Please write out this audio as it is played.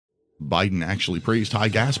Biden actually praised high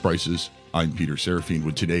gas prices. I'm Peter Serafine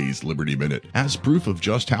with today's Liberty Minute. As proof of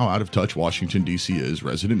just how out of touch Washington, D.C. is,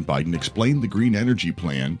 President Biden explained the green energy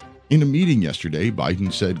plan. In a meeting yesterday,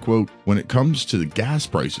 Biden said, quote, "When it comes to the gas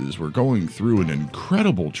prices, we're going through an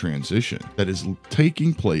incredible transition that is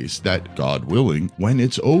taking place that, God willing, when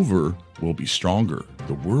it's over, will be stronger.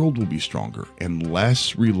 The world will be stronger and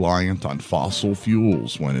less reliant on fossil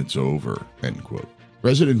fuels when it's over," end quote.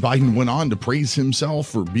 President Biden went on to praise himself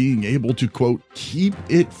for being able to, quote, "keep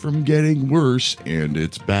it from getting worse, and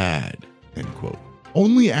it's bad," end quote.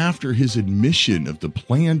 Only after his admission of the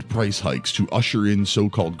planned price hikes to usher in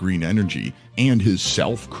so-called green energy and his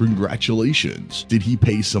self-congratulations did he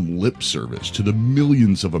pay some lip service to the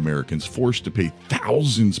millions of Americans forced to pay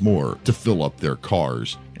thousands more to fill up their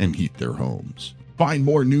cars and heat their homes. Find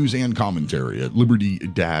more news and commentary at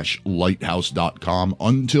liberty-lighthouse.com.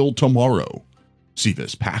 Until tomorrow, si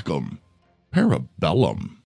vis pacem, parabellum.